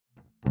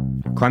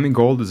Climbing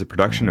Gold is a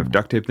production of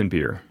Duct Tape and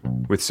Beer,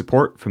 with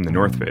support from The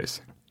North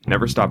Face.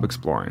 Never stop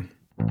exploring.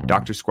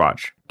 Dr.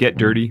 Squatch, get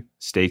dirty,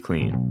 stay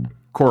clean.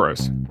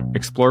 Chorus,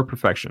 explore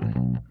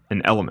perfection.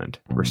 And Element,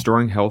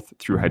 restoring health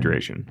through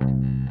hydration.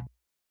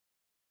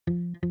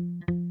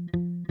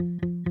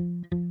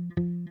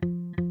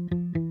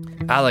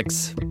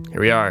 Alex,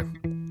 here we are.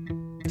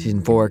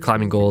 Season 4,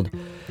 Climbing Gold.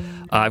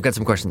 I've got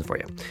some questions for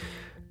you.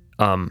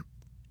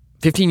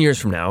 15 years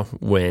from now,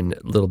 when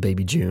little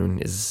baby June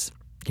is,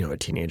 a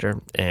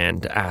teenager,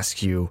 and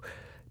asks you,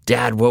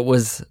 Dad, what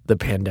was the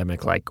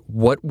pandemic like?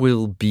 What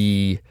will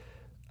be,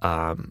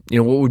 what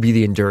would be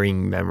the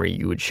enduring memory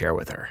you would share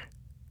with her?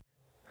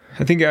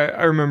 I think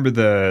I remember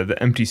the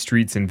empty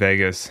streets in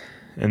Vegas,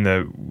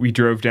 and we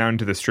drove down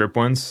to the Strip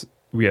once.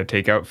 We had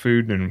takeout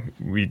food, and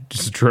we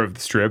just drove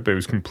the Strip. It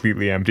was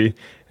completely empty,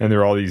 and there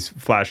were all these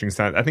flashing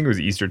signs. I think it was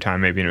Easter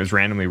time maybe, and it was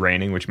randomly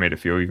raining, which made it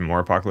feel even more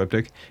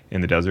apocalyptic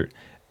in the desert.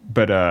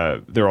 But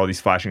there were all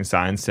these flashing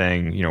signs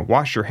saying,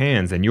 wash your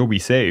hands and you'll be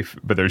safe.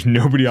 But there's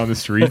nobody on the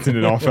streets, and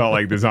it all felt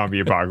like the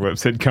zombie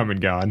apocalypse had come and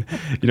gone.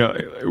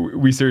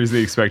 We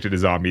seriously expected a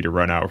zombie to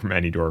run out from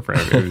any door frame.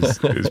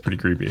 It was pretty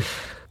creepy.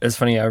 It's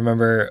funny. I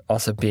remember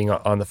also being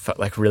on the phone,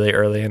 really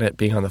early in it,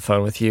 being on the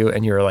phone with you,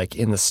 and you were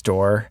in the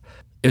store.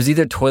 It was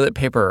either toilet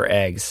paper or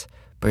eggs,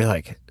 but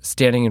you're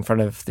standing in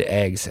front of the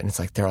eggs, and it's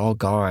they're all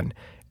gone.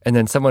 And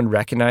then someone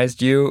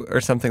recognized you or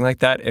something like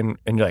that, and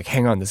you're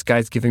hang on, this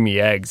guy's giving me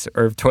eggs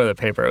or toilet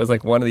paper. It was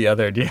one or the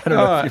other. I don't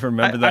know if you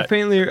remember that.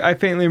 I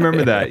faintly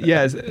remember that.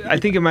 Yes, I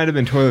think it might have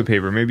been toilet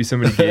paper. Maybe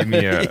somebody gave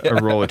me a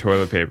roll of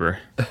toilet paper.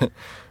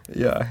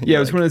 Yeah. Yeah, it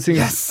was one of those things.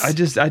 Yes. I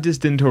just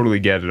didn't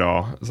totally get it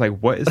all. It's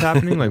what is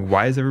happening?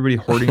 Why is everybody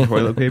hoarding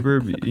toilet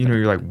paper?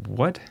 You're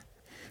what?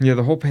 Yeah,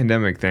 the whole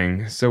pandemic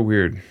thing is so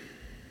weird.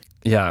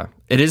 Yeah,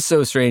 it is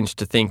so strange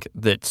to think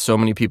that so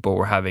many people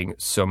were having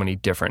so many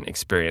different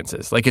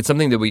experiences. It's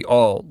something that we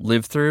all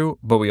live through,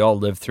 but we all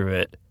live through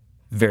it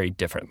very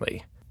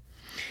differently.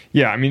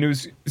 Yeah,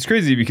 it's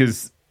crazy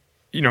because,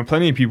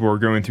 plenty of people are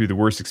going through the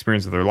worst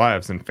experience of their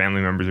lives, and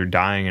family members are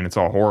dying, and it's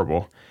all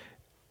horrible.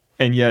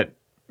 And yet,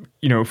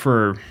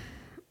 for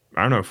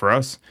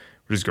us,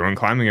 we're just going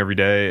climbing every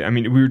day.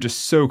 We were just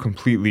so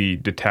completely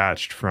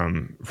detached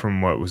from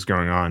what was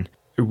going on.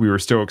 We were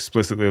still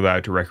explicitly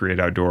allowed to recreate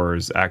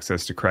outdoors.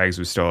 Access to crags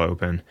was still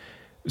open.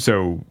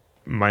 So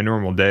my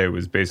normal day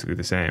was basically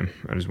the same.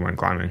 I just went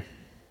climbing.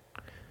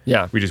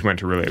 Yeah. We just went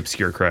to really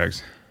obscure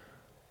crags.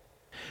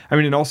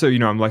 And also,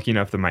 I'm lucky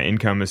enough that my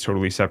income is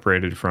totally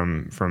separated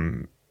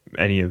from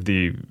any of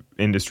the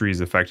industries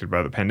affected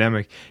by the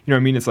pandemic.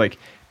 It's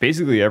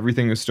basically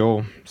everything is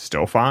still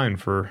fine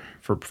for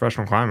a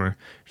professional climber.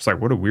 Just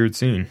what a weird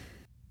scene.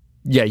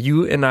 Yeah,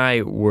 you and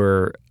I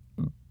were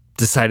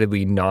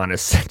decidedly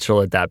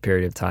non-essential at that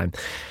period of time.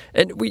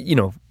 And we,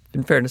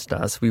 in fairness to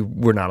us, we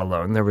were not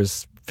alone. There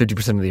was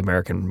 50% of the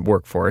American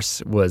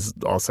workforce was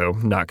also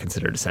not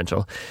considered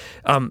essential,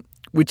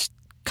 which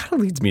kind of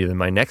leads me to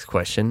my next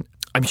question.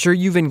 I'm sure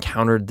you've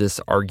encountered this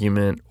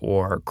argument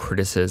or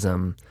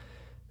criticism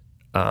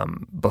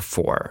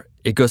before.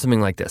 It goes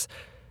something like this.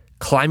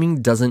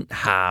 Climbing doesn't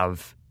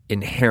have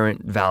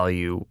inherent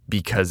value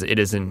because it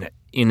is an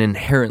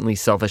inherently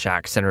selfish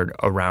act centered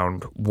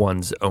around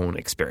one's own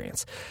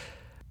experience.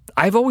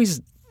 I've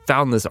always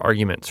found this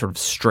argument sort of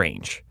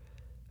strange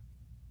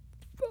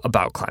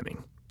about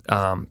climbing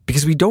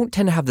because we don't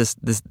tend to have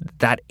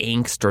that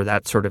angst or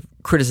that sort of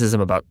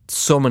criticism about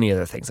so many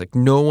other things.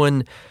 No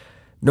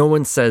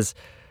one says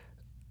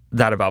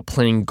that about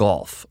playing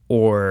golf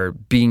or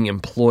being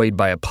employed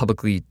by a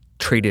publicly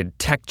traded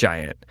tech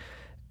giant.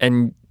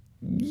 And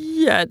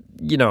yet,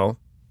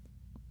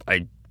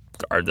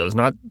 are those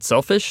not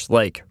selfish?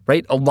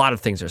 Right? A lot of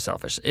things are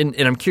selfish. And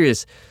I'm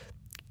curious,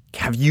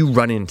 have you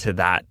run into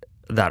that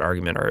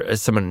argument, or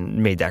has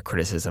someone made that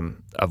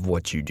criticism of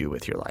what you do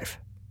with your life?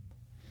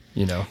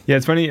 Yeah,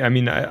 it's funny.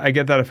 I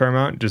get that a fair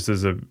amount just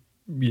as a,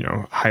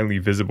 highly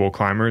visible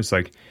climber. It's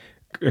a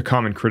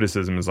common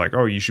criticism is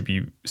oh, you should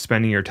be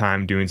spending your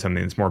time doing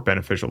something that's more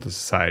beneficial to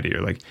society,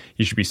 or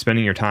you should be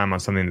spending your time on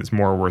something that's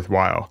more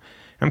worthwhile.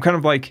 I'm kind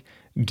of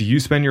do you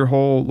spend your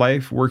whole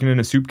life working in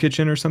a soup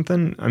kitchen or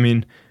something?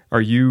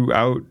 Are you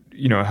out,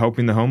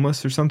 helping the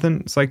homeless or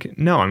something? It's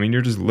no,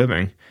 you're just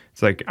living.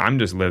 It's I'm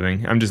just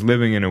living. I'm just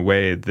living in a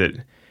way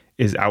that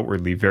is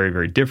outwardly very,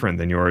 very different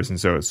than yours. And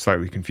so it's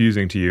slightly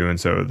confusing to you. And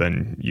so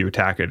then you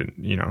attack it and,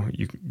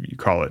 you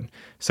call it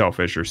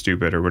selfish or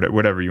stupid or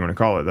whatever you want to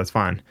call it. That's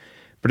fine.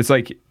 But it's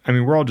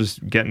we're all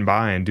just getting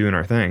by and doing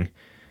our thing.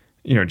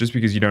 Just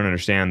because you don't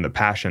understand the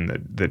passion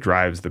that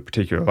drives the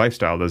particular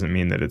lifestyle doesn't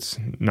mean that it's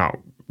not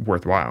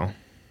worthwhile.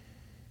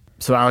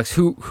 So Alex,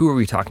 who are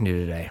we talking to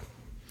today?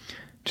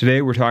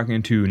 Today we're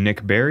talking to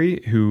Nick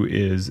Berry, who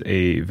is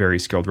a very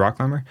skilled rock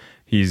climber.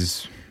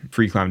 He's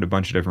free climbed a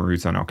bunch of different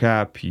routes on El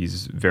Cap.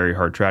 He's a very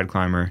hard trad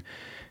climber.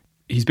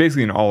 He's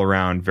basically an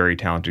all-around very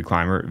talented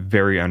climber,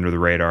 very under the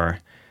radar,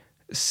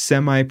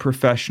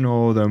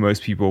 semi-professional, though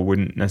most people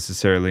wouldn't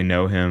necessarily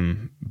know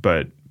him,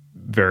 but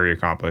very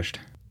accomplished.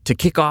 To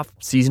kick off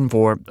season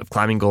 4 of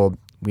Climbing Gold,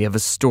 we have a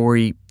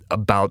story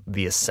about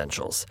the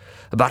essentials,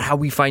 about how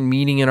we find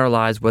meaning in our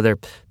lives, whether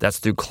that's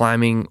through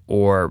climbing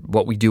or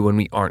what we do when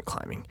we aren't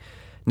climbing.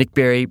 Nick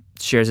Berry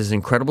shares his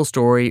incredible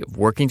story of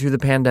working through the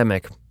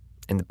pandemic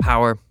and the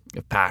power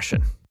of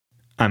passion.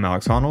 I'm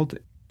Alex Honnold.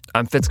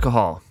 I'm Fitz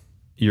Cahall.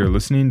 You're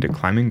listening to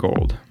Climbing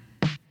Gold.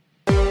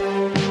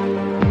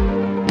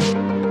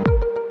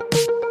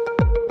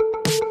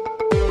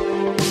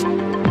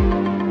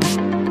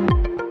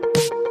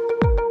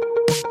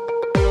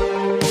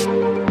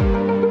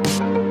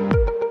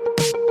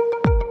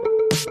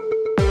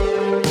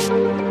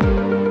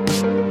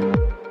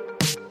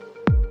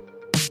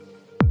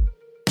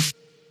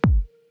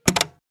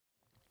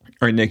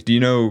 All right, Nick, do you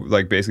know,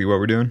 basically what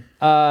we're doing?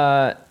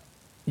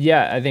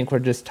 Yeah, I think we're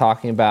just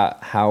talking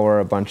about how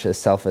we're a bunch of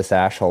selfish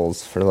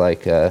assholes for,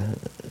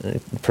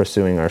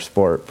 pursuing our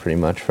sport,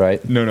 pretty much,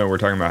 right? No, we're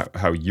talking about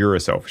how you're a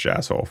selfish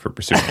asshole for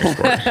pursuing your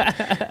sport.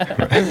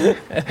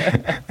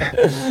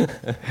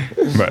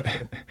 But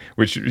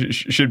which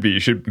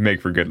should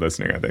make for good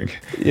listening, I think.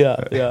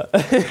 Yeah.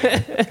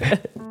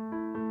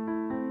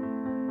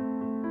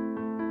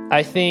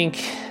 I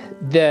think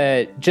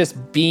that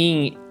just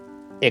being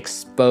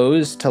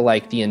exposed to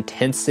the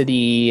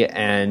intensity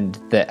and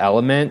the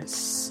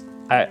elements,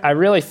 I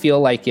really feel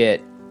like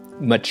it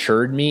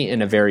matured me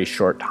in a very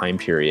short time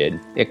period.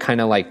 It kind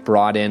of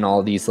brought in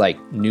all these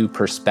new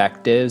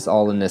perspectives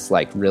all in this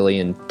really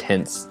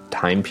intense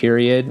time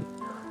period.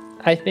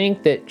 I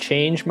think that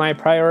changed my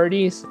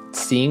priorities.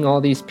 Seeing all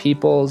these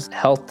people's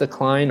health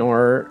decline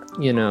or,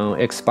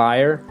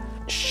 expire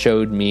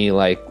showed me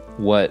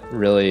what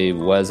really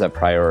was a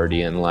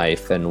priority in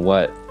life and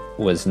what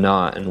was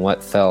not, and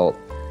what felt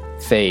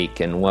fake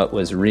and what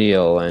was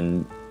real,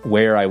 and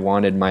where I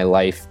wanted my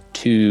life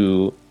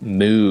to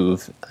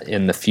move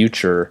in the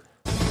future.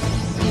 My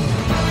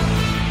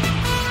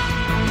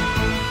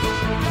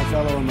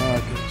fellow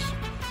Americans,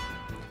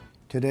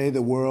 today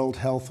the World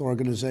Health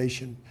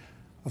Organization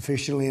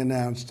officially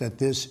announced that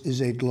this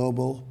is a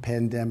global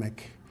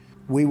pandemic.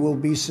 We will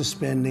be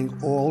suspending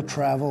all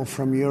travel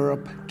from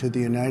Europe to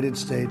the United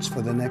States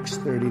for the next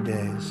 30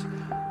 days.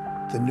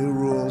 The new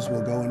rules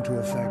will go into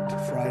effect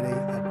Friday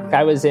at midnight.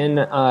 I was in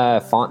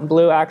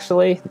Fontainebleau,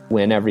 actually,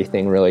 when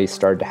everything really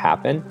started to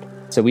happen.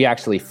 So we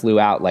actually flew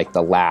out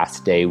the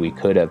last day we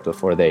could have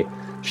before they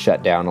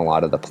shut down a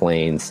lot of the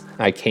planes.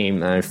 I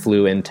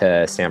flew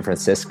into San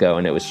Francisco,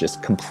 and it was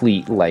just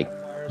complete,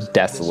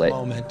 desolate. This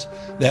moment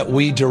that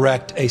we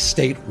direct a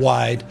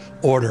statewide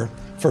order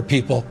for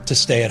people to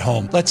stay at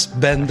home. Let's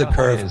bend the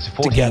curve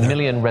together. 14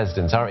 million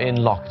residents are in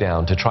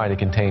lockdown to try to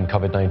contain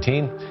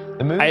COVID-19.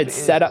 I had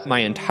set up my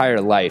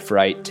entire life,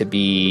 to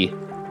be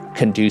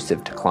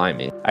conducive to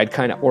climbing. I'd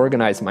kind of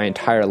organized my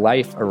entire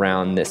life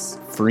around this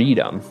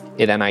freedom.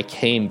 And then I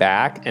came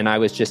back and I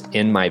was just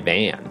in my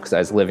van because I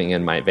was living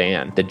in my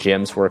van. The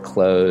gyms were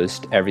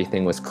closed.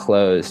 Everything was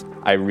closed.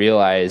 I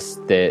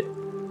realized that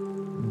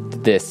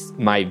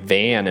my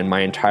van and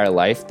my entire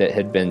life that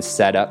had been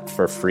set up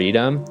for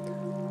freedom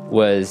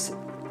was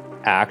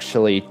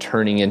actually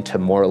turning into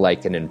more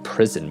like an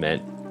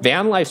imprisonment.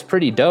 Van life's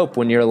pretty dope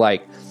when you're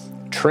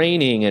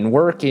training and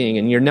working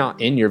and you're not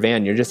in your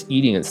van, you're just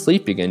eating and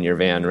sleeping in your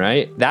van,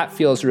 right? That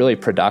feels really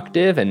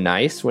productive and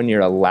nice when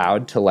you're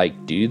allowed to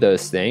do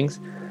those things.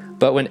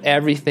 But when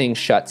everything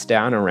shuts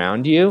down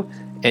around you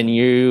and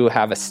you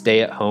have a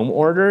stay-at-home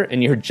order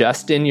and you're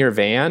just in your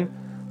van,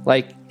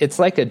 it's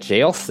like a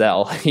jail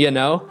cell,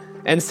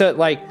 And so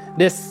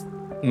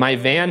my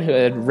van, who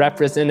had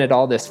represented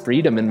all this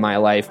freedom in my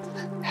life,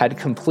 had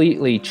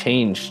completely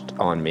changed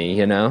on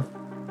me,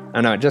 I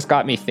don't know, it just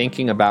got me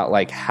thinking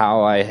about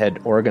how I had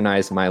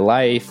organized my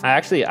life.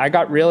 I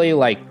got really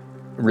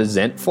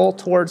resentful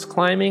towards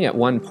climbing at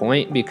one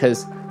point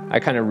because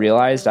I kind of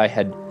realized I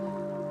had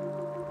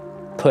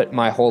put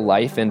my whole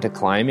life into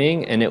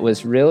climbing, and it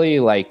was really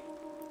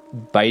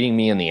biting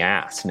me in the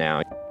ass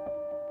now.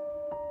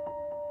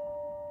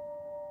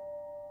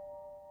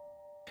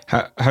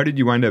 How did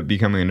you wind up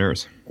becoming a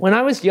nurse? When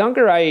I was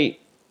younger, I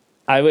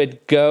would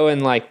go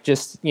and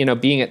just,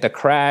 being at the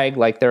crag,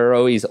 there are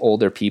always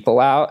older people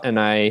out. And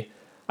I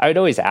would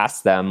always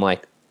ask them,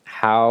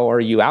 how are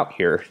you out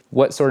here?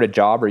 What sort of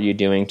job are you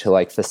doing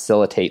to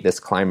facilitate this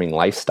climbing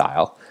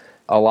lifestyle?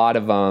 A lot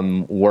of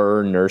them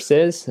were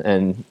nurses,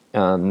 and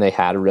they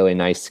had a really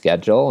nice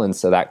schedule. And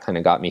so that kind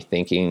of got me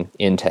thinking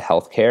into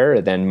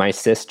healthcare. Then my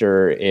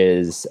sister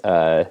is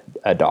a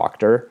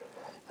doctor.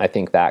 I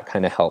think that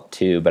kind of helped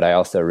too. But I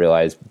also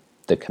realized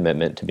the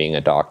commitment to being a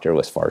doctor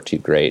was far too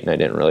great, and I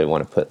didn't really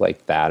want to put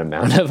that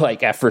amount of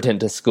effort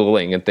into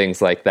schooling and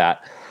things like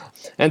that.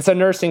 And so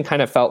nursing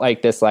kind of felt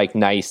like this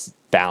nice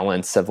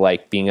balance of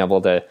being able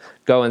to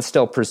go and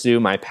still pursue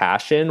my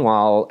passion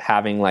while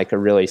having a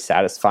really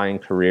satisfying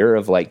career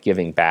of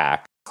giving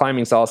back.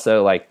 Climbing's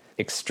also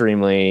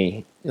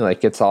extremely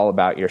it's all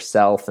about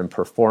yourself and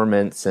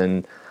performance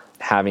and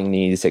having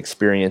these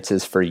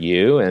experiences for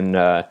you,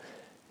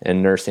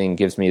 and nursing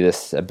gives me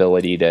this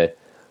ability to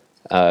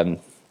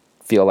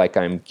feel like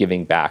I'm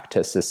giving back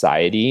to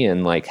society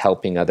and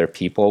helping other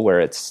people,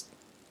 where it's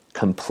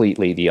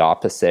completely the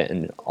opposite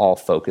and all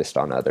focused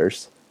on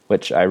others,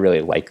 which I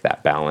really like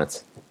that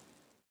balance.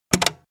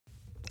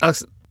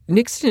 Alex,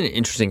 Nick's in an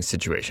interesting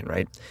situation,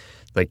 right?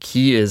 Like,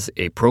 he is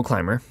a pro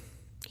climber.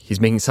 He's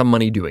making some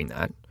money doing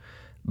that,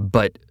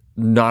 but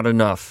not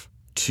enough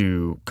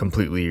to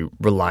completely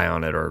rely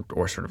on it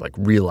or sort of like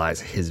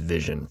realize his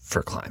vision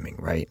for climbing,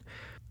 right?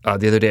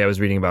 The other day I was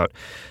reading about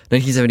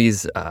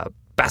 1970s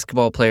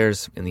basketball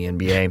players in the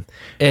NBA.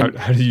 And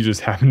how did you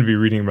just happen to be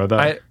reading about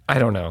that? I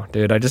don't know,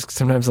 dude.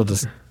 Sometimes I'll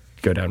just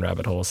go down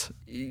rabbit holes.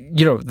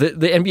 You know, the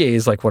NBA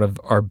is like one of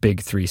our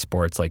big three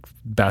sports, like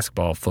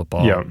basketball,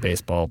 football,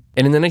 baseball.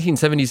 And in the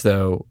 1970s,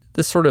 though,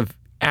 this sort of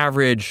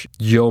average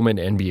yeoman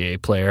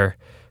NBA player,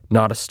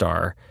 not a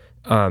star,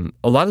 a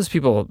lot of those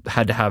people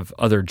had to have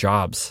other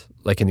jobs,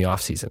 like in the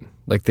off season.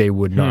 Like, they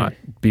would not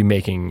be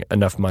making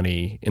enough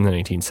money in the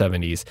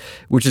 1970s,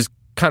 which is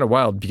kind of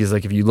wild because,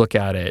 like, if you look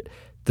at it,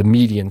 the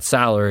median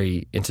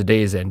salary in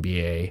today's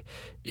NBA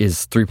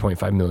is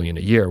 $3.5 million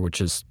a year, which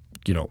is,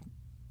 you know,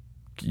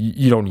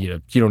 you don't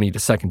need a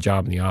second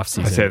job in the off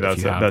season. I say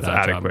that's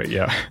adequate.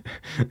 Job.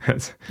 Yeah,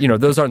 you know,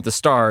 those aren't the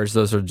stars;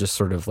 those are just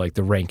sort of like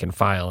the rank and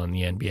file in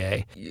the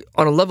NBA.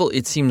 On a level,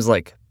 it seems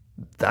like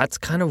that's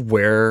kind of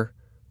where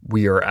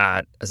we are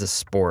at as a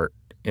sport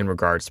in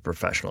regards to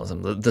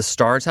professionalism. The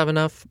stars have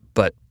enough,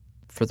 but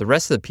for the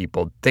rest of the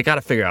people, they got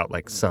to figure out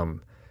like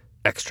some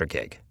extra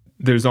gig.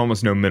 There's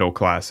almost no middle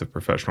class of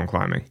professional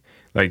climbing.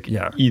 Like,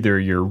 either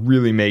you're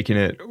really making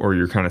it or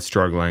you're kind of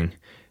struggling.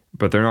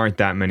 But there aren't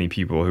that many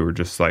people who are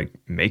just like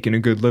making a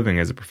good living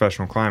as a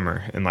professional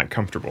climber and like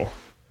comfortable.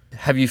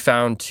 Have you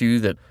found too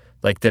that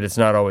it's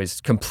not always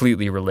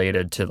completely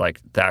related to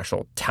like the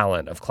actual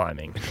talent of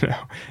climbing?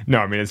 No,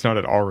 I mean, it's not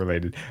at all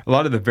related. A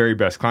lot of the very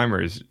best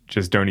climbers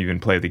just don't even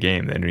play the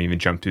game. They don't even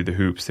jump through the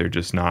hoops.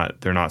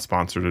 They're not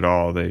sponsored at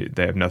all. They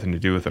have nothing to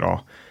do with it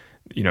all.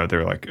 You know,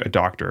 they're like a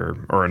doctor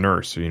or a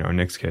nurse, you know, in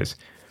Nick's case.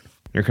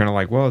 You're kind of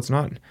like, well, it's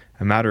not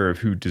a matter of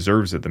who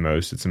deserves it the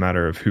most. It's a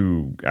matter of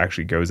who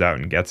actually goes out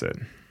and gets it.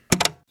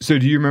 So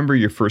do you remember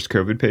your first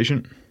COVID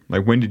patient?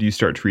 Like, when did you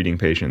start treating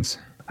patients?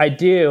 I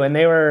do. And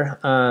they were,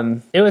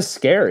 it was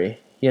scary,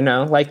 you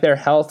know, like their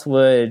health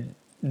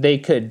they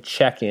could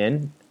check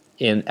in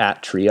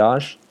at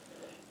triage,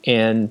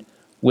 and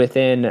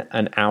within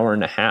an hour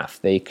and a half,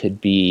 they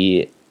could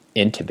be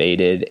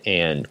intubated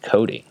and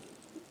coding.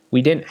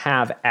 We didn't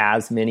have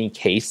as many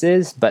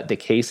cases, but the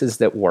cases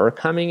that were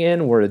coming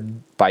in were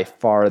by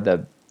far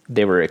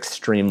they were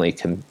extremely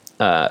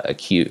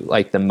acute,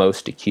 like the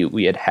most acute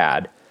we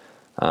had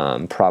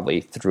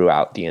probably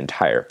throughout the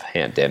entire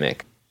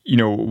pandemic. You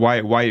know,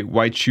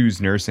 why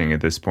choose nursing at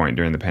this point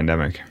during the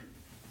pandemic?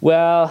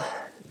 Well,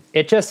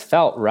 it just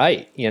felt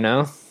right, you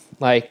know?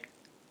 Like,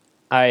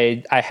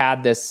 I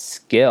had this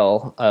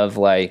skill of,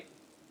 like,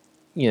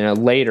 you know,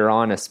 later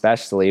on,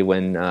 especially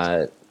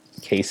when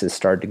cases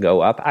started to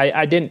go up,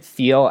 I didn't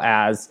feel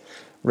as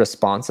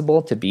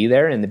responsible to be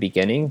there in the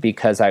beginning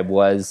because I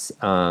was,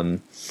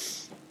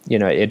 you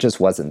know, it just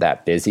wasn't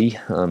that busy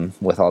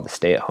with all the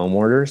stay-at-home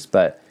orders.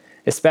 But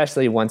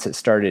especially once it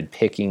started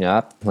picking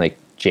up, like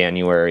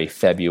January,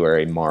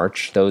 February,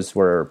 March, those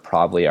were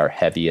probably our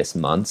heaviest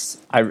months.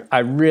 I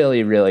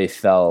really, really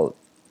felt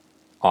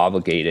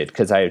obligated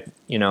because I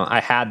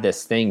had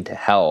this thing to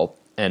help,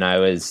 and I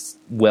was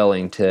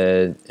willing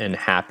to and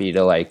happy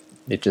to, like,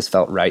 it just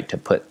felt right to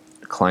put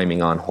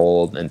climbing on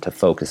hold and to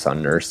focus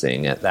on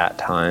nursing at that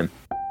time.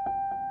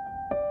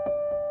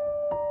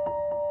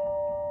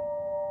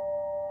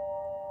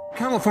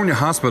 California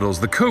hospitals,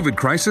 the COVID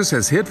crisis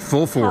has hit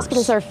full force.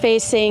 Hospitals are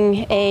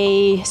facing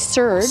a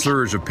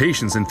surge of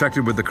patients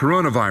infected with the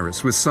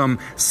coronavirus, with some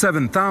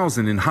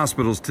 7,000 in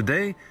hospitals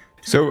today.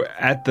 So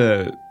at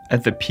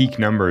the peak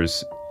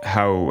numbers,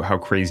 how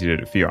crazy did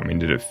it feel? I mean,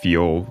 did it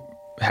feel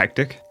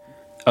hectic?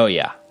 Oh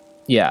yeah.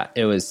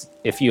 It was.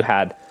 If you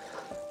had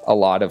a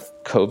lot of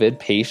COVID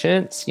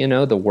patients, you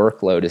know, the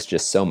workload is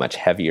just so much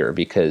heavier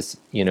because,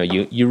 you know,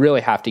 you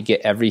really have to get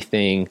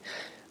everything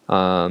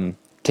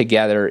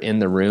together in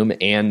the room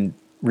and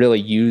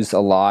really use a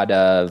lot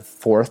of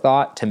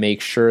forethought to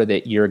make sure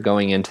that you're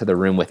going into the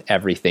room with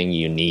everything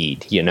you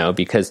need, you know,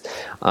 because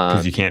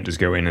you can't just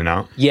go in and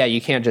out. Yeah,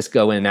 you can't just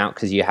go in and out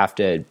because you have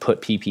to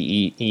put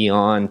PPE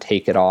on,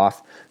 take it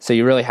off. So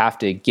you really have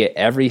to get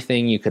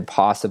everything you could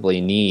possibly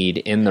need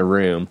in the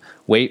room,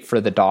 wait for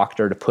the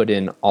doctor to put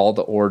in all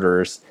the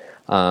orders,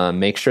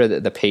 make sure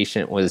that the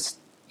patient was,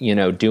 you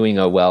know, doing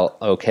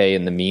okay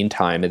in the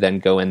meantime, and then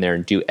go in there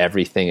and do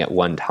everything at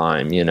one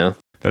time, you know?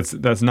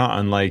 That's not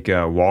unlike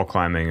wall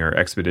climbing or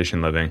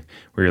expedition living,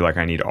 where you're like,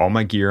 I need all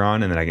my gear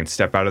on, and then I can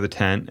step out of the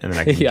tent, and then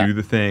I can do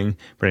the thing,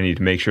 but I need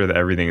to make sure that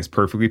everything is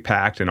perfectly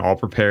packed and all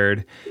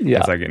prepared. Yeah.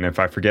 It's like, and if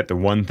I forget the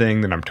one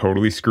thing, then I'm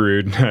totally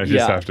screwed. I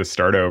just have to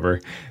start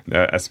over.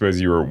 I suppose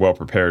you were well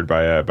prepared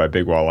by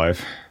Big Wall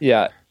life.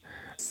 Yeah.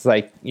 It's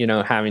like, you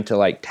know, having to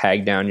like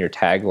tag down your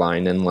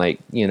tagline and like,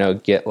 you know,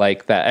 get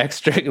like that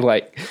extra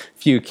like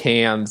few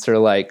cams or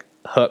like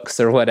hooks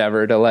or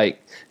whatever to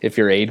like, if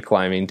you're aid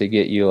climbing, to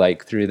get you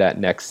like through that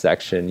next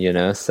section, you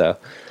know? So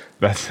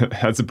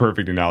That's a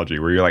perfect analogy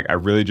where you're like, I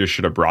really just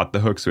should have brought the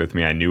hooks with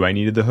me. I knew I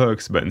needed the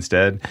hooks, but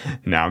instead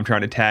now I'm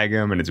trying to tag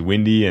them and it's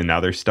windy and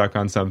now they're stuck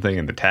on something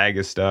and the tag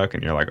is stuck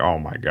and you're like, oh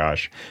my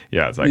gosh.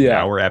 Yeah, it's like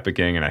now we're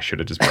epicing and I should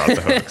have just brought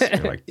the hooks.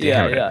 You're like,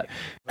 damn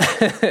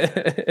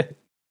it.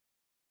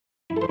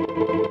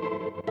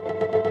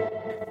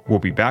 We'll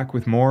be back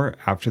with more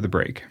after the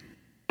break.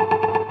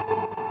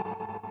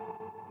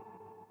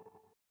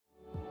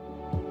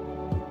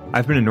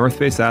 I've been a North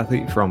Face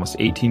athlete for almost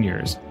 18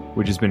 years,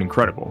 which has been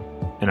incredible,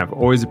 and I've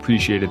always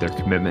appreciated their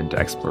commitment to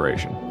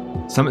exploration.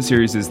 Summit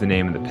Series is the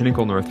name of the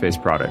pinnacle North Face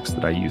products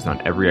that I use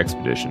on every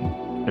expedition,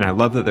 and I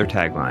love that their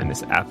tagline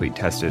is athlete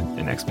tested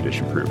and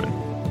expedition proven.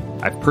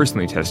 I've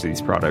personally tested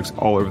these products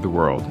all over the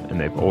world, and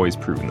they've always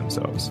proven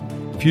themselves.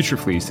 Future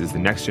Fleece is the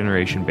next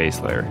generation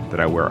base layer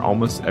that I wear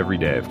almost every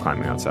day of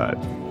climbing outside,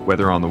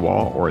 whether on the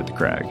wall or at the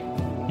crag.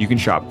 You can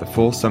shop the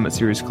full Summit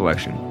Series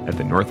collection at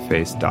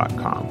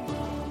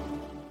thenorthface.com.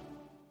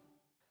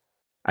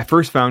 I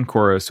first found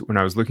Coros when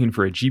I was looking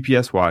for a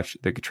GPS watch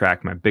that could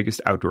track my biggest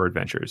outdoor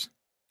adventures.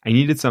 I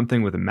needed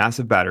something with a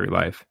massive battery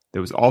life that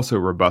was also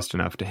robust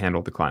enough to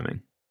handle the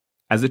climbing.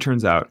 As it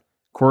turns out,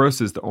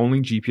 Coros is the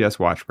only GPS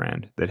watch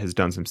brand that has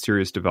done some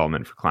serious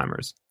development for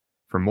climbers,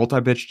 from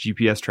multi-pitch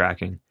GPS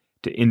tracking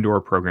to indoor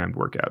programmed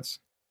workouts.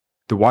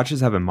 The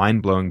watches have a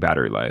mind-blowing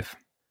battery life.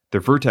 Their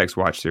Vertex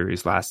watch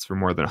series lasts for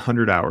more than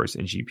 100 hours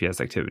in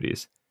GPS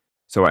activities,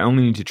 so I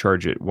only need to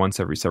charge it once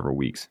every several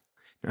weeks.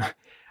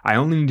 I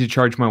only need to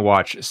charge my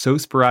watch so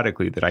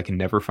sporadically that I can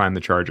never find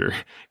the charger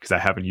because I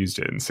haven't used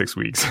it in 6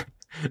 weeks.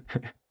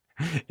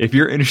 If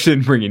you're interested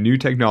in bringing new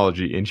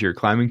technology into your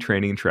climbing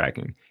training and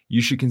tracking,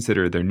 you should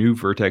consider their new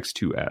Vertex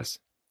 2S.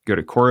 Go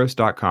to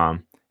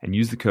Coros.com and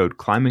use the code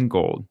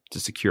ClimbingGold to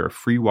secure a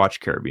free watch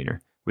carabiner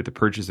with the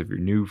purchase of your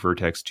new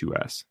Vertex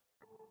 2S.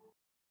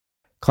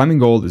 Climbing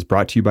Gold is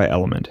brought to you by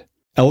Element.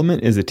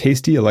 Element is a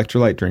tasty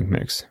electrolyte drink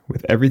mix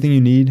with everything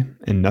you need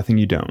and nothing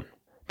you don't.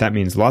 That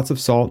means lots of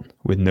salt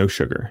with no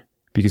sugar,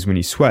 because when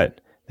you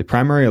sweat, the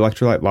primary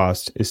electrolyte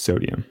lost is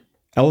sodium.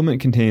 Element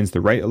contains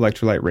the right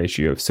electrolyte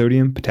ratio of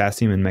sodium,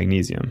 potassium, and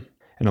magnesium,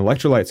 and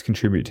electrolytes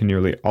contribute to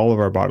nearly all of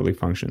our bodily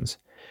functions,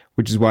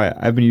 which is why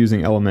I've been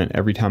using Element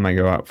every time I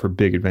go out for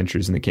big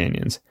adventures in the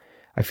canyons.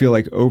 I feel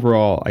like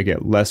overall I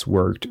get less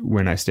worked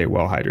when I stay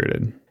well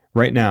hydrated.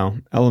 Right now,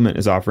 Element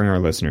is offering our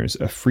listeners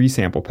a free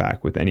sample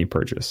pack with any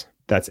purchase.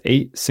 That's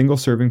 8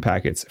 single-serving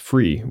packets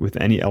free with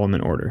any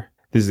Element order.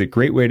 This is a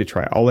great way to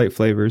try all 8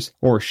 flavors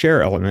or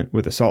share Element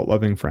with a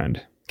salt-loving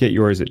friend. Get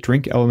yours at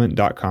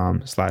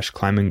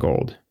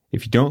drinkelement.com/climbinggold.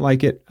 If you don't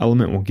like it,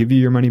 Element will give you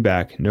your money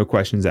back, no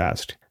questions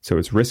asked, so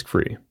it's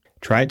risk-free.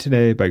 Try it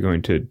today by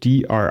going to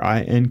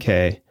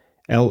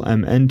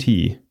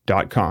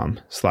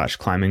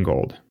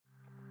drinklmnt.com/climbinggold.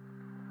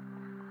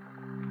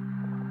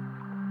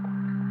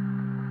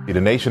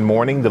 The nation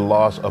mourning the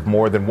loss of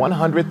more than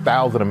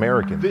 100,000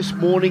 Americans. This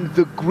morning,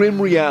 the grim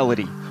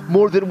reality.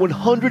 More than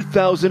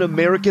 100,000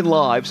 American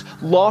lives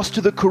lost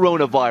to the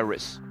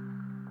coronavirus.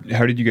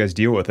 How did you guys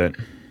deal with it?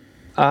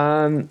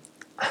 I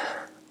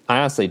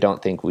honestly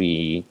don't think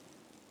we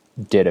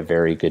did a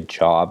very good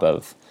job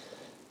of,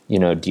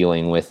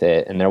 dealing with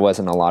it. And there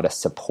wasn't a lot of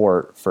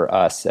support for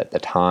us at the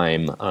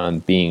time,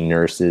 being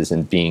nurses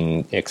and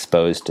being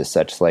exposed to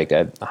such like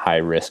a high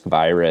risk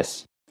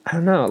virus. I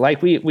don't know,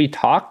 like we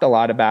talked a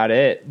lot about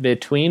it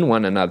between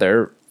one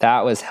another.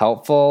 That was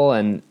helpful.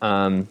 And,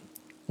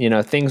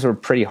 things were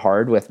pretty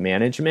hard with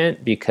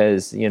management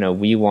because,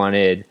 we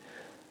wanted,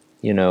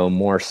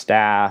 more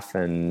staff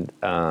and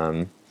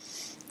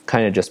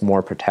kind of just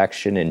more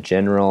protection in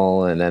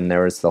general. And then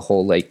there was the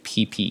whole like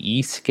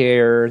PPE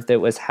scare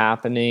that was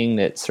happening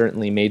that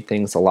certainly made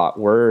things a lot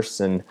worse.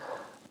 And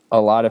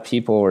a lot of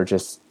people were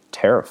just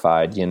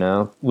terrified,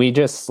 We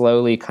just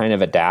slowly kind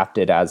of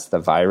adapted as the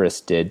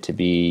virus did to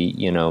be,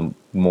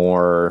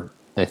 more,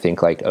 I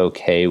think, like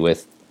okay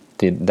with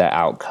the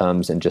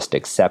outcomes and just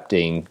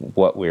accepting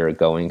what we were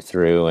going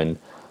through. And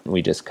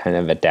we just kind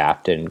of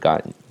adapted and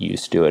got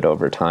used to it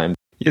over time.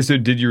 Yeah. So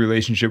did your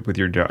relationship with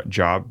your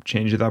job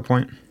change at that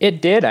point?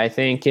 It did, I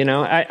think.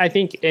 I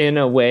think in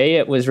a way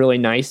it was really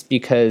nice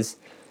because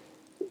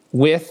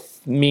with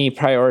me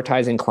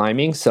prioritizing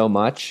climbing so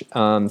much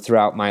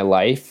throughout my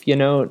life,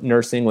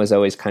 nursing was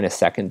always kind of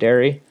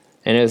secondary.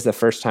 And it was the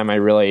first time I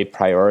really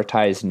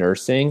prioritized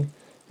nursing.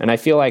 And I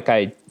feel like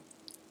I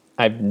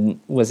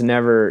was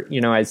never,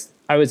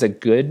 I was a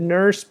good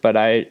nurse, but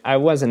I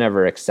wasn't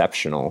ever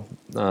exceptional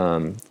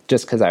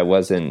just because I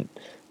wasn't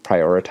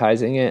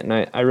prioritizing it. And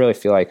I really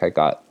feel like I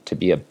got to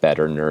be a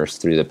better nurse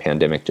through the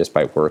pandemic just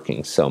by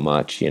working so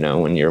much.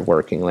 When you're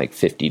working like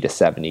 50 to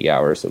 70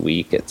 hours a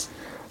week, it's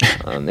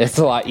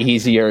a lot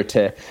easier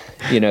to,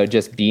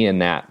 just be in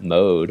that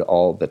mode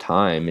all the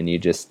time. And you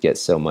just get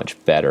so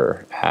much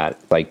better at,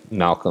 like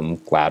Malcolm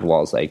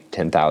Gladwell's like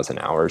 10,000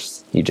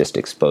 hours. You just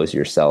expose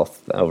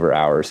yourself over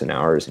hours and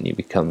hours and you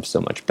become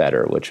so much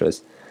better,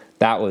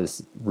 that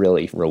was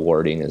really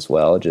rewarding as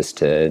well, just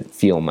to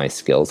feel my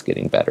skills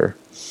getting better.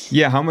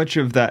 Yeah. How much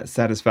of that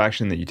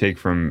satisfaction that you take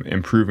from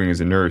improving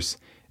as a nurse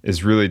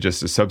is really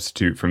just a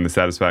substitute from the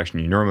satisfaction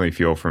you normally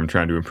feel from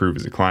trying to improve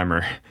as a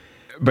climber.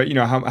 But, you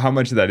know, how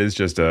much of that is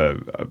just a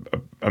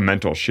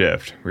mental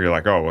shift where you're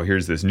like, oh, well,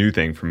 here's this new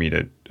thing for me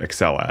to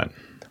excel at?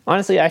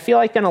 Honestly, I feel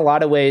like in a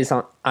lot of ways,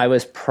 I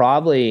was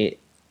probably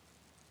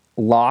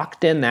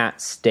locked in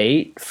that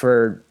state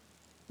for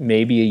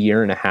maybe a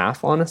year and a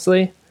half,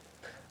 honestly.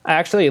 I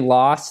actually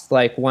lost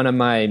like one of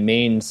my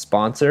main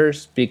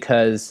sponsors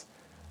because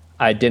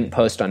I didn't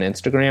post on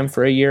Instagram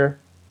for a year.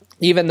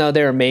 Even though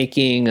they were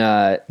making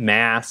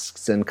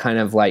masks and kind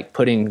of like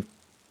putting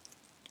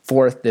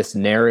forth this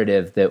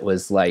narrative that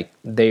was like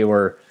they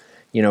were,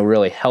 you know,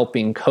 really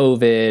helping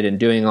COVID and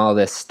doing all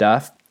this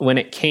stuff. When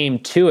it came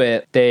to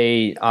it,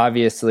 they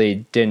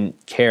obviously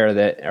didn't care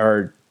that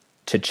or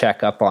to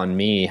check up on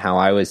me, how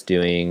I was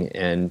doing.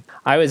 And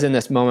I was in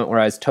this moment where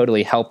I was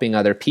totally helping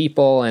other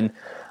people and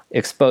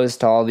exposed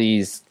to all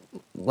these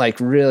like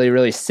really,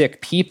 really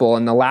sick people.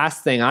 And the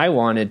last thing I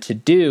wanted to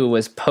do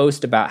was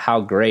post about how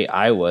great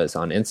I was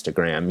on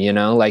Instagram, you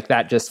know, like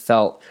that just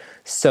felt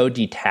so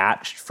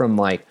detached from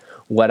like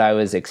what I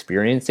was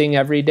experiencing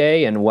every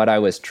day and what I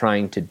was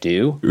trying to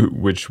do.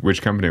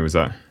 Which company was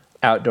that?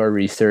 Outdoor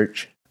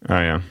Research. Oh,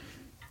 yeah.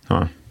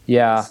 Huh.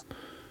 Yeah.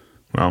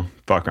 Well,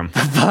 fuck them.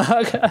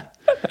 Yeah.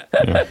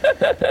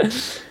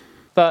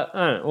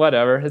 But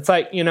whatever. It's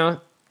like, you know,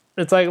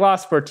 it's like La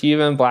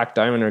Sportiva and Black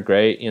Diamond are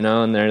great, you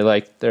know, and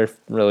they're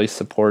really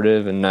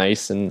supportive and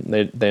nice, and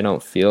they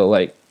don't feel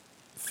like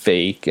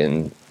fake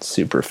and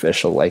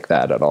superficial like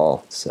that at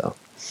all. So,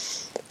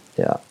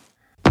 yeah.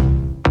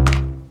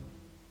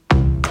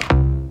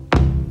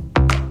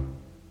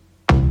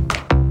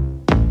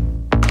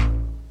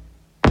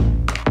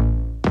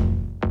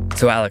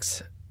 So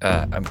Alex,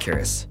 I'm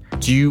curious,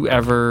 do you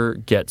ever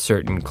get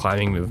certain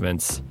climbing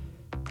movements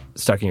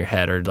stuck in your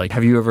head, or like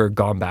have you ever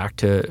gone back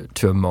to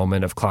a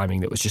moment of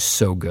climbing that was just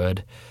so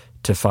good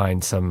to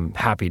find some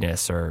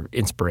happiness or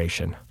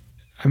inspiration?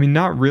 I mean,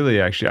 not really,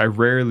 actually. I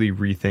rarely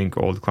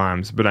rethink old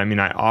climbs, but I mean,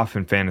 I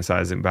often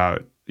fantasize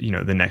about, you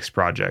know, the next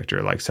project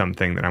or like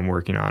something that I'm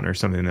working on or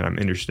something that I'm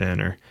interested in.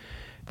 Or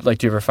like,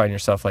 do you ever find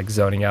yourself like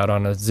zoning out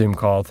on a Zoom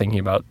call thinking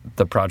about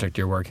the project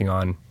you're working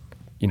on,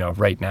 you know,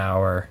 right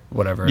now or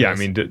whatever? Yeah, I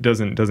mean,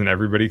 doesn't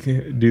everybody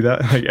do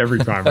that? Like every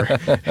climber,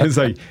 it's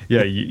like,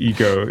 yeah, you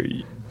go,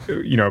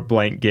 you know,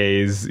 blank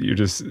gaze, you're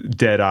just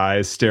dead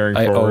eyes staring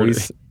forward. I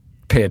always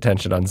pay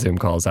attention on Zoom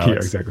calls,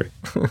 Alex. Yeah, exactly.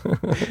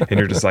 And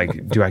you're just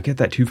like, do I get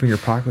that 2-finger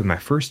pocket with my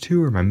first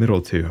two or my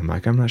middle two? I'm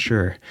like, I'm not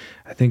sure.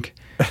 I think,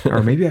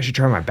 or maybe I should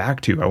try my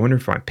back two. I wonder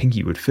if my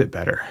pinky would fit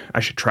better. I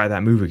should try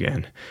that move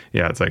again.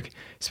 Yeah, it's like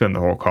spend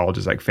the whole call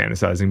just like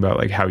fantasizing about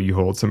like how you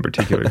hold some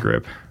particular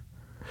grip.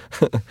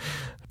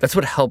 That's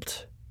what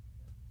helped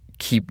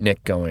keep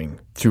Nick going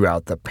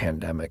throughout the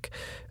pandemic.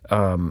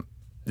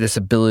 This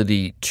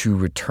ability to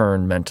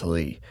return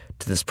mentally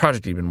to this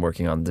project he'd been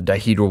working on, the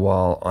dihedral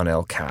wall on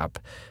El Cap.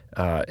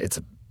 It's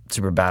a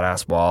super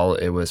badass wall.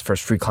 It was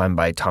first free climbed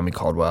by Tommy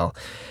Caldwell.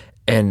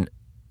 And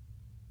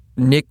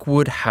Nick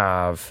would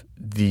have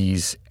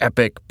these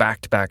epic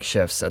back-to-back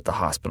shifts at the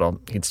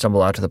hospital. He'd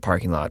stumble out to the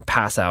parking lot,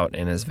 pass out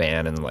in his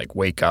van, and like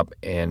wake up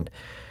and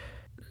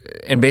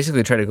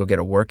basically try to go get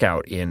a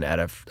workout in at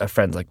a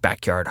friend's like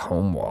backyard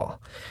home wall.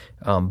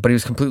 But he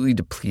was completely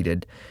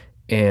depleted,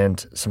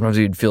 and sometimes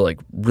he would feel like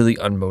really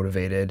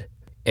unmotivated,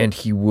 and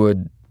he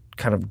would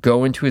kind of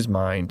go into his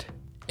mind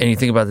and you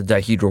think about the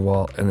dihedral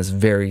wall and this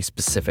very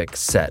specific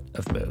set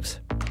of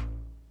moves.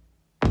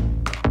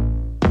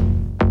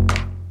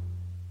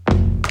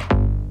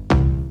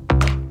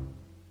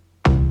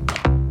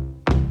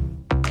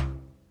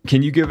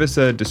 Can you give us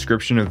a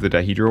description of the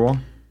dihedral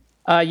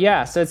wall?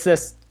 Yeah, so it's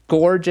this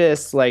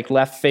gorgeous like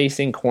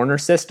left-facing corner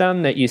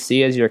system that you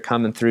see as you're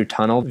coming through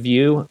tunnel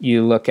view.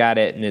 You look at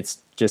it and it's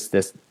just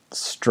this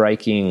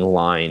striking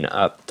line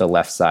up the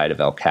left side of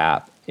El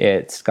Cap.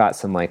 It's got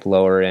some like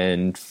lower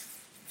end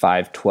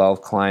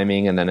 512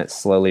 climbing, and then it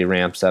slowly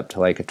ramps up to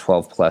like a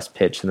 12 plus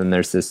pitch, and then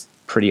there's this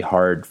pretty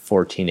hard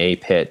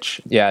 14A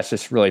pitch. Yeah, it's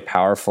just really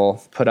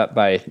powerful. Put up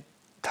by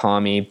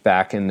Tommy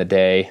back in the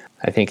day.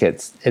 I think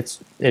it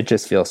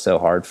just feels so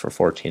hard for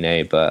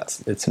 14A,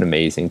 but it's an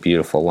amazing,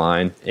 beautiful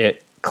line.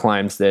 It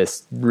climbs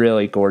this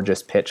really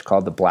gorgeous pitch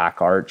called the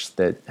Black Arch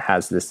that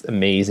has this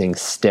amazing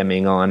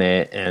stemming on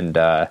it and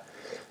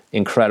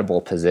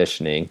incredible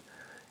positioning.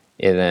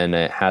 And then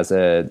it has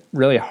a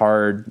really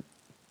hard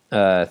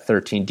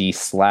 13D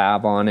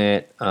slab on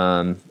it,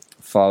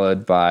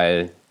 followed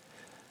by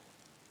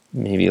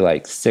maybe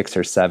like 6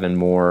 or 7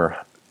 more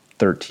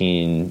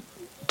 13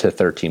 to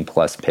 13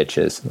 plus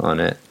pitches on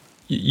it.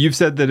 You've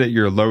said that at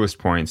your lowest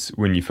points,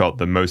 when you felt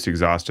the most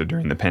exhausted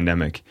during the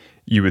pandemic,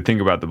 you would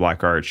think about the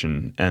Black Arch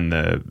and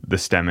the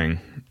stemming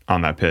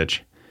on that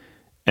pitch,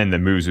 and the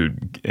moves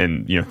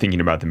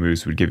thinking about the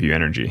moves would give you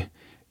energy.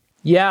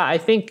 Yeah, I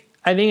think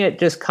it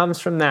just comes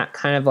from that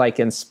kind of like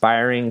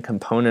inspiring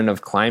component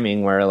of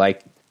climbing where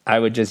like I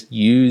would just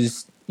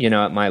use,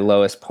 at my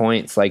lowest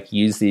points, like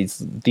use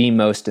the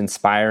most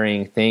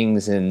inspiring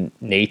things in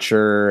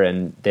nature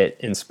and that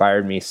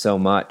inspired me so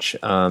much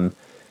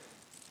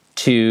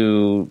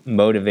to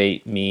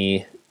motivate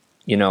me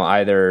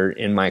either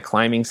in my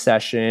climbing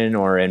session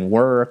or in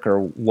work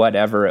or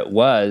whatever it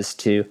was,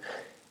 to,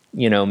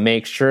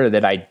 make sure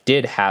that I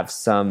did have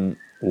some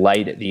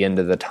light at the end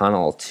of the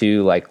tunnel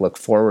to look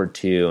forward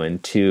to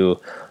and to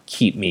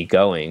keep me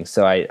going.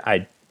 So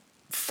I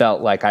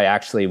felt like I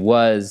actually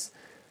was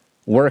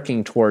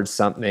working towards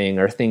something,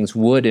 or things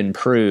would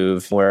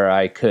improve, where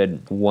I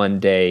could one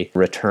day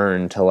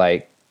return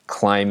to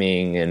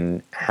climbing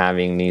and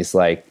having these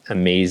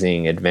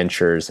amazing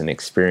adventures and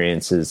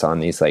experiences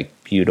on these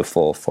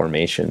beautiful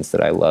formations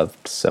that I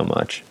loved so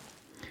much.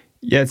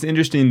 Yeah, it's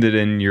interesting that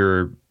in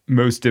your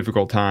most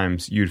difficult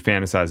times, you'd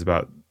fantasize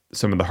about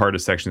some of the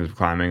hardest sections of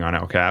climbing on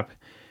El Cap,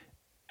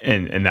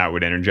 and that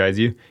would energize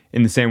you.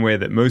 In the same way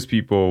that most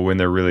people, when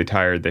they're really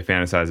tired, they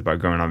fantasize about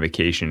going on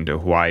vacation to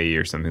Hawaii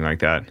or something like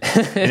that.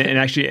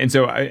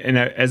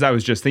 As I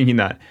was just thinking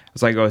that, I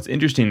was like, oh, it's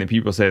interesting that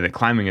people say that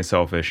climbing is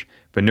selfish,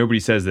 but nobody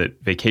says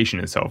that vacation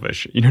is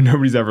selfish.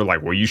 Nobody's ever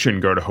like, well, you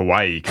shouldn't go to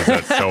Hawaii because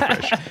that's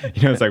selfish.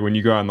 It's like when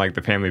you go on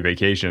the family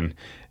vacation,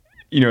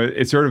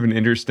 it's sort of an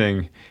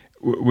interesting,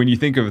 when you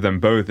think of them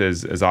both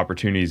as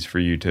opportunities for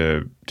you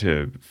to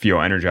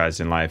feel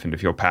energized in life and to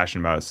feel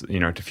passionate about,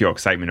 to feel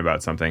excitement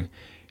about something,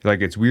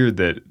 it's weird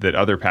that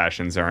other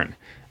passions aren't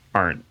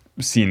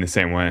seen the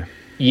same way.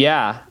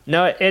 Yeah,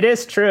 no, it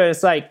is true.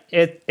 It's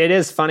it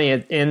is funny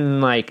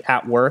in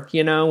at work,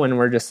 when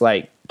we're just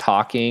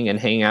talking and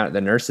hanging out at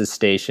the nurses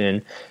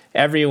station,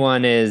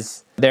 everyone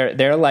is, they're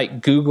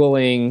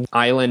Googling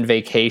island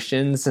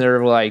vacations,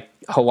 or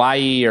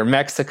Hawaii or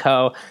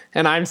Mexico.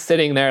 And I'm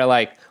sitting there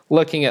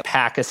looking at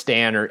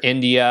Pakistan or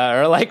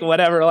India or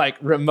whatever,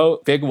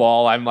 remote big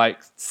wall I'm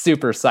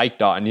super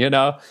psyched on,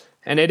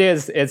 And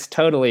it's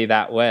totally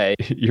that way.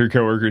 Your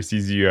coworker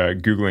sees you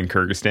Googling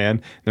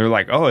Kyrgyzstan. They're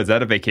like, oh, is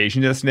that a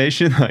vacation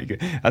destination?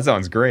 That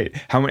sounds great.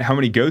 How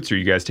many goats are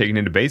you guys taking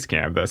into base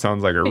camp? That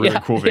sounds like a really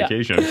cool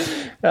vacation.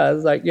 I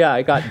was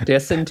I got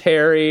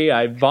dysentery.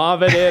 I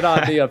vomited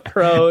on the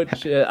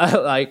approach.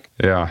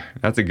 Yeah,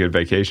 that's a good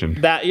vacation.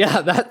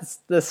 That's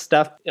the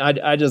stuff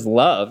I just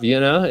love,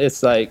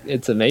 It's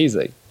it's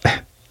amazing.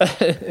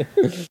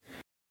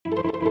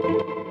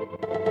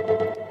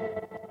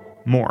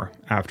 More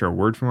after a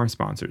word from our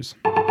sponsors.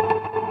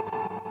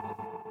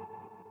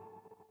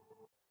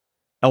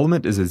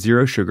 Element is a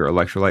zero-sugar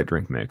electrolyte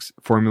drink mix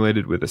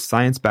formulated with a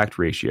science-backed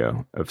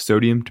ratio of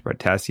sodium to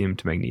potassium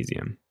to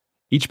magnesium.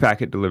 Each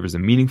packet delivers a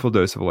meaningful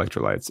dose of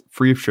electrolytes,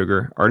 free of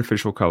sugar,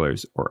 artificial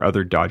colors, or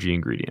other dodgy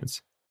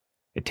ingredients.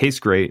 It tastes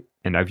great,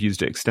 and I've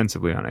used it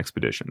extensively on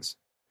expeditions.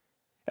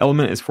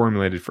 Element is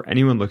formulated for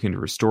anyone looking to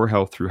restore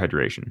health through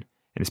hydration,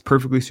 and is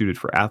perfectly suited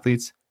for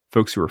athletes,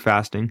 folks who are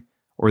fasting,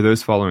 or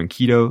those following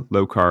keto,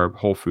 low-carb,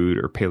 whole food,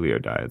 or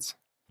paleo diets.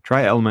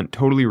 Try Element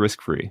totally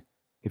risk-free.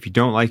 If you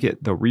don't like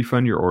it, they'll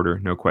refund your order,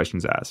 no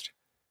questions asked.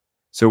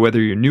 So whether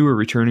you're new or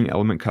returning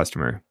Element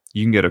customer,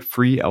 you can get a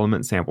free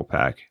Element sample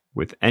pack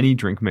with any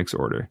drink mix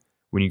order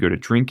when you go to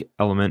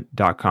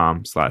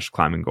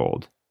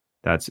drinkelement.com/climbinggold.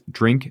 That's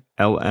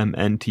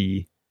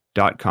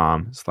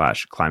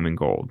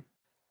drinklmnt.com/climbinggold.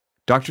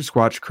 Dr.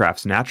 Squatch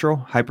crafts natural,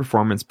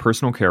 high-performance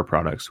personal care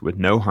products with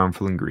no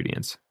harmful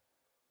ingredients.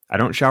 I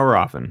don't shower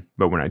often,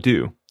 but when I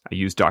do, I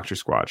use Dr.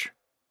 Squatch.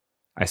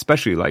 I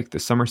especially like the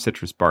Summer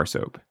Citrus Bar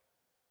Soap.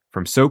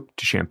 From soap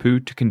to shampoo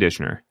to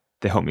conditioner,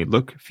 they help me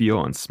look,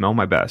 feel, and smell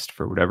my best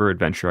for whatever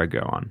adventure I go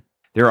on.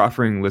 They're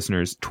offering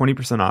listeners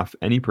 20% off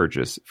any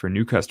purchase for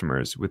new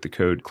customers with the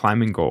code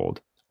ClimbingGold,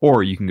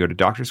 or you can go to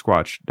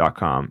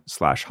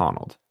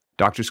drsquatch.com/Honnold.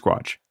 Dr.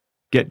 Squatch.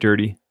 Get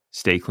dirty,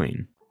 stay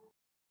clean.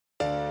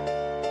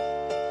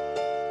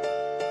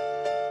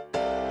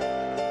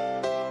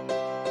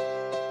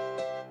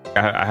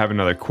 I have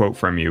another quote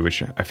from you,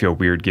 which I feel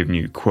weird giving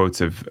you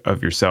quotes of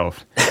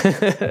yourself.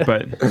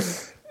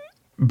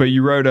 But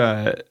you wrote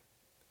that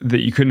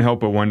you couldn't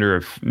help but wonder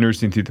if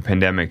nursing through the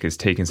pandemic has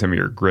taken some of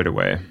your grit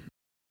away.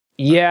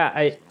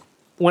 Yeah,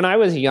 when I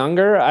was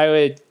younger, I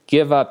would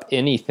give up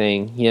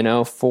anything,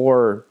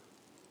 for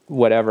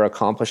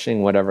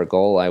accomplishing whatever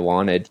goal I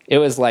wanted. It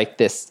was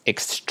this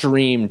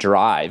extreme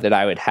drive that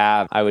I would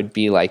have. I would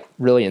be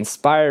really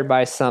inspired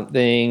by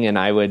something, and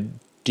I would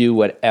do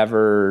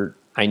whatever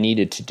I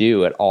needed to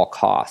do at all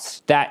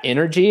costs. That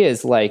energy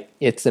is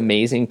it's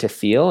amazing to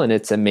feel, and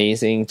it's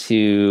amazing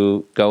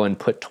to go and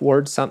put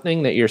towards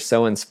something that you're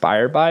so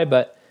inspired by,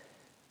 but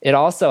it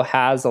also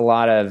has a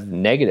lot of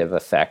negative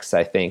effects,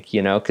 I think,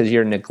 because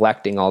you're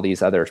neglecting all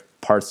these other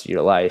parts of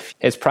your life.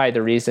 It's probably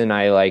the reason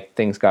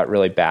things got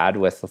really bad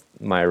with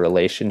my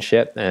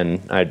relationship,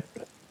 and that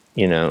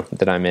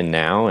I'm in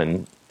now,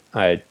 and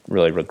I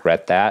really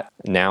regret that.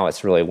 Now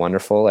it's really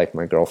wonderful.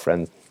 My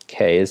girlfriend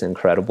Kay is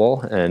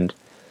incredible, and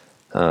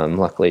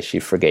luckily she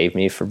forgave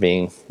me for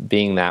being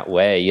that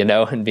way,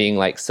 and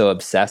being so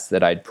obsessed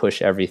that I'd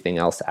push everything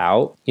else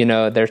out.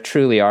 There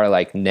truly are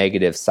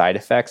negative side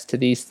effects to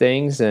these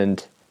things,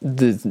 and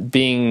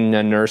being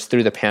a nurse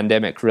through the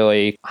pandemic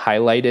really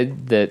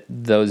highlighted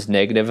those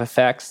negative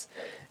effects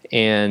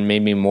and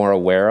made me more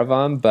aware of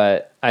them.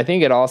 But I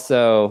think it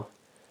also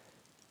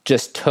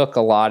just took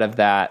a lot of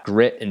that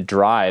grit and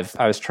drive.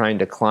 I was trying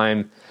to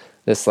climb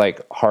this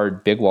like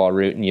hard big wall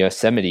route in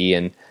Yosemite.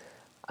 And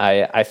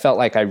I felt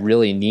like I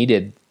really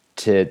needed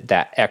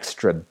that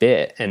extra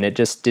bit, and it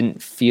just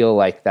didn't feel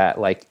like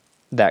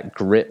that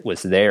grit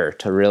was there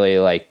to really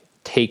like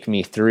take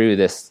me through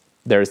this.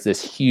 There's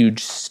this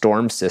huge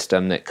storm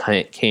system that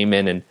came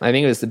in, and I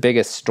think it was the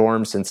biggest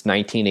storm since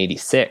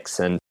 1986.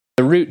 And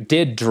the route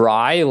did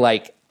dry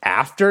like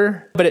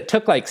after, but it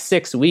took like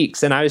 6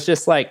 weeks. And I was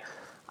just like,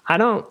 I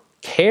don't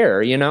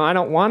care, I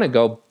don't want to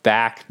go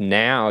back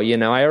now.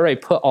 I already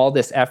put all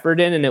this effort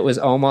in, and it was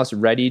almost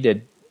ready to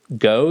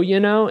go,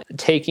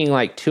 taking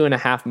like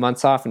 2.5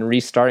 months off and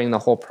restarting the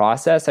whole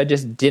process. I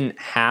just didn't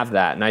have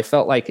that. And I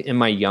felt like in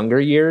my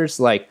younger years,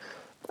 like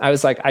I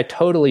was like, I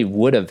totally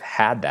would have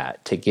had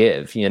that to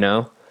give,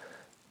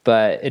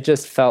 but it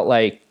just felt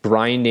like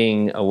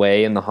grinding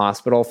away in the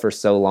hospital for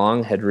so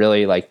long had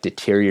really like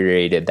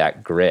deteriorated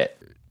that grit.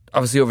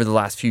 Obviously, over the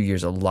last few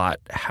years, a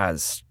lot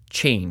has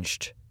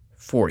changed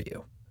for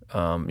you.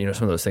 Some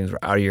of those things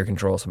were out of your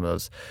control. Some of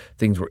those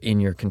things were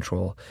in your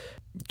control.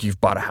 You've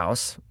bought a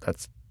house.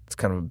 It's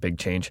kind of a big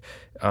change.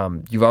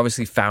 You've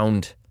obviously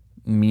found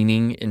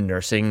meaning in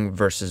nursing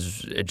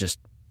versus it just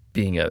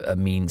being a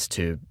means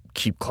to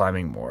keep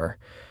climbing more.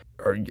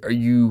 Are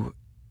you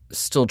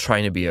still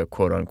trying to be a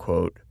quote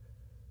unquote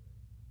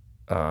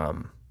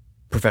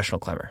professional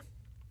climber?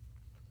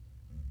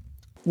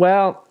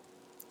 Well,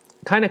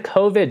 kind of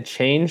COVID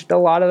changed a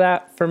lot of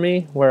that for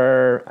me,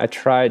 where I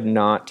tried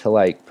not to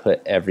like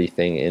put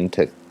everything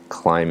into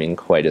climbing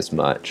quite as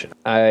much.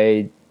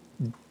 I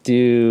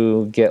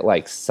do get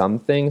like some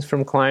things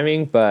from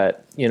climbing,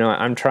 but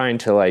I'm trying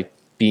to like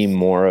be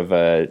more of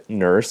a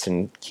nurse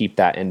and keep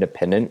that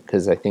independent,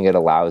 because I think it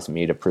allows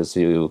me to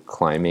pursue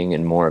climbing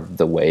in more of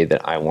the way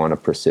that I want to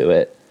pursue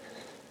it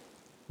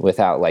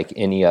without like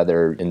any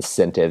other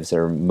incentives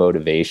or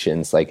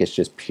motivations. Like it's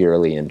just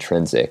purely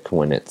intrinsic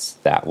when it's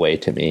that way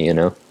to me,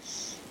 I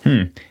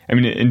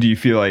mean, and do you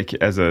feel like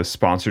as a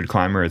sponsored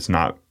climber, it's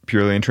not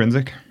purely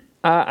intrinsic?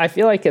 I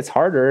feel like it's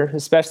harder,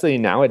 especially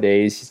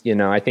nowadays.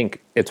 I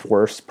think it's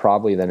worse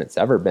probably than it's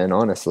ever been,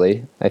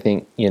 honestly. I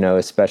think,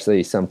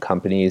 especially some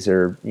companies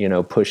are,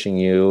 pushing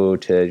you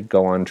to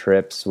go on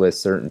trips with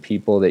certain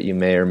people that you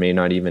may or may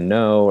not even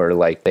know, or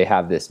like they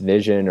have this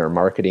vision or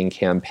marketing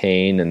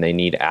campaign and they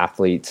need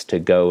athletes to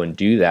go and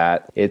do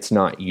that. It's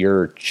not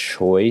your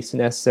choice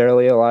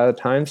necessarily a lot of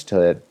times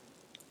to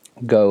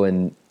go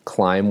and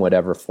climb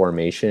whatever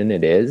formation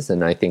it is.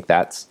 And I think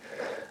that's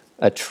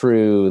a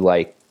true,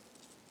 like,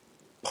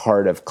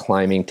 part of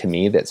climbing to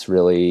me that's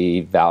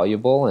really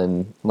valuable.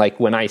 And like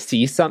when I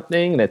see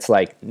something that's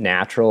like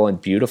natural and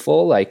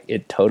beautiful, like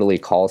it totally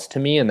calls to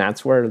me. And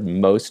that's where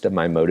most of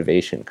my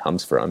motivation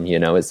comes from,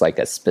 it's like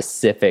a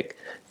specific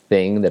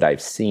thing that I've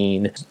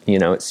seen,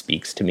 it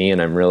speaks to me, and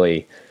I'm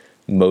really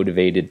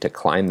motivated to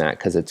climb that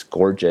because it's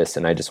gorgeous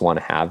and I just want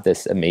to have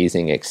this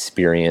amazing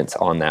experience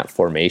on that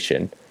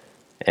formation.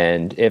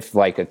 And if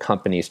like a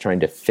company is trying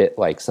to fit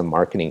like some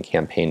marketing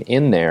campaign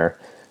in there,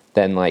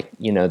 then like,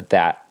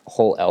 that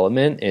whole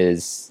element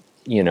is,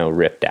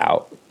 ripped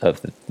out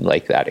of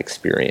like that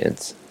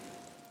experience.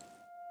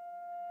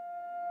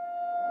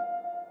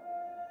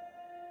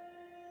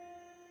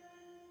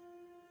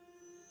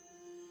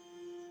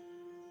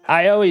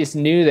 I always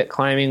knew that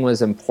climbing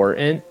was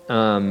important.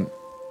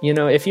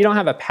 If you don't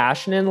have a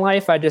passion in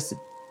life, I just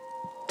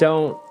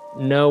don't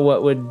know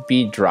what would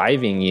be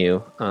driving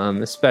you,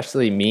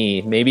 especially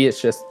me. Maybe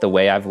it's just the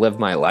way I've lived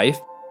my life.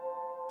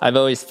 I've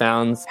always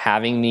found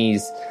having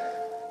these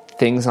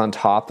things on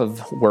top of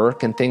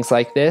work and things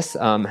like this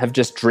have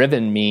just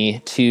driven me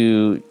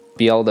to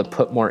be able to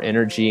put more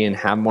energy and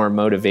have more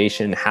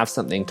motivation, have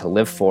something to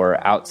live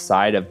for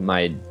outside of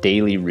my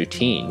daily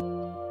routine.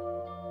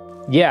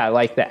 Yeah,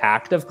 like the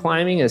act of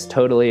climbing is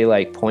totally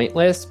like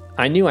pointless.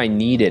 I knew I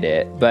needed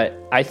it, but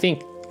I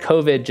think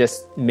COVID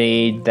just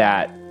made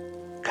that,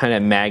 kind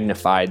of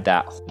magnified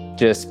that,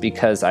 just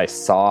because I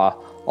saw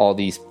all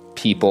these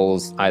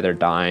people's either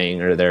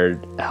dying or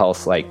their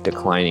health like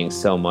declining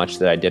so much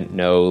that I didn't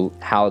know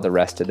how the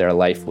rest of their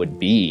life would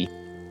be.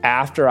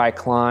 After I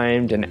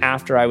climbed and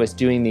after I was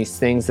doing these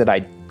things that I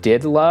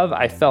did love,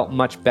 I felt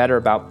much better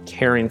about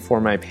caring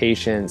for my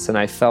patients, and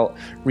I felt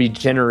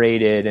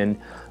regenerated and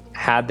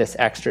had this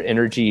extra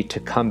energy to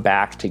come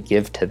back to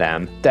give to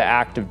them. The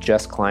act of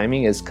just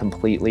climbing is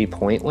completely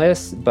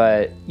pointless,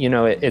 but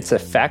its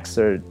effects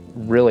are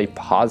really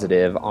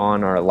positive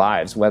on our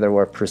lives, whether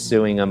we're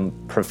pursuing them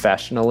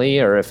professionally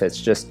or if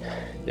it's just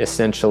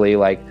essentially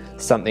like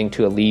something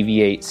to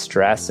alleviate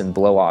stress and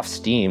blow off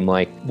steam.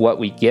 Like what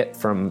we get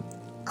from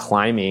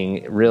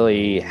climbing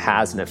really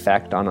has an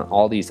effect on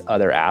all these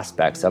other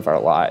aspects of our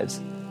lives.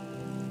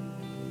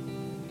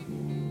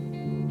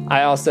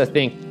 I also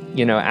think,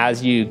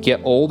 as you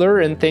get older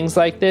and things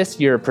like this,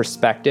 your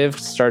perspective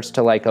starts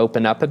to like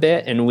open up a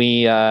bit, and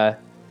we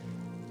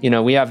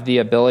have the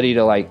ability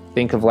to like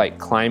think of like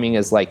climbing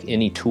as like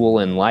any tool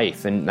in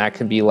life, and that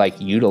can be like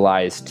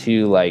utilized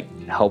to like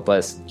help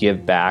us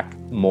give back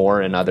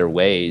more in other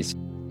ways.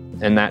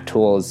 And that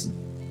tool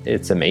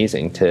it's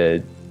amazing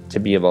to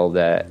be able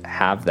to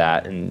have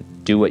that and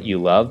do what you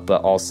love,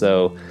 but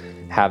also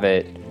have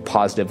it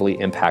positively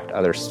impact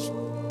other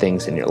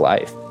things in your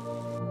life.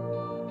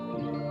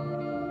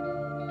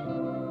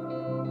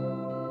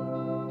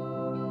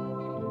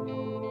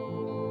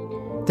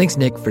 Thanks,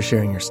 Nick, for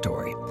sharing your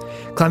story.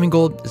 Climbing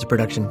Gold is a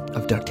production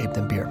of Duct Tape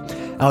Then Beer.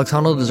 Alex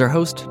Honnold is our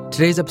host.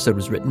 Today's episode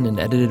was written and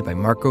edited by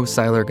Marco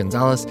Seiler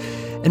Gonzalez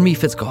and me,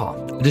 Fitz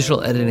Cahall.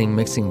 Additional editing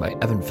mixing by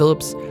Evan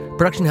Phillips.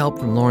 Production help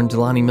from Lauren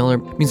Delaney Miller.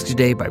 Music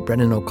today by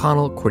Brendan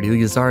O'Connell,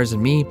 Cordelia Zars,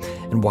 and me,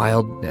 and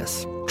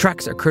Wildness.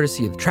 Tracks are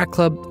courtesy of the Track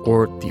Club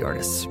or the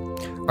artists.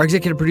 Our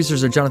executive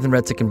producers are Jonathan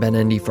Retzik and Ben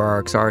Endy for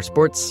RXR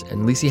Sports,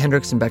 and Lacey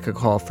Hendricks and Becca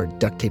Call for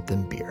Duct Tape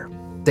Then Beer.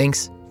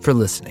 Thanks for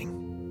listening.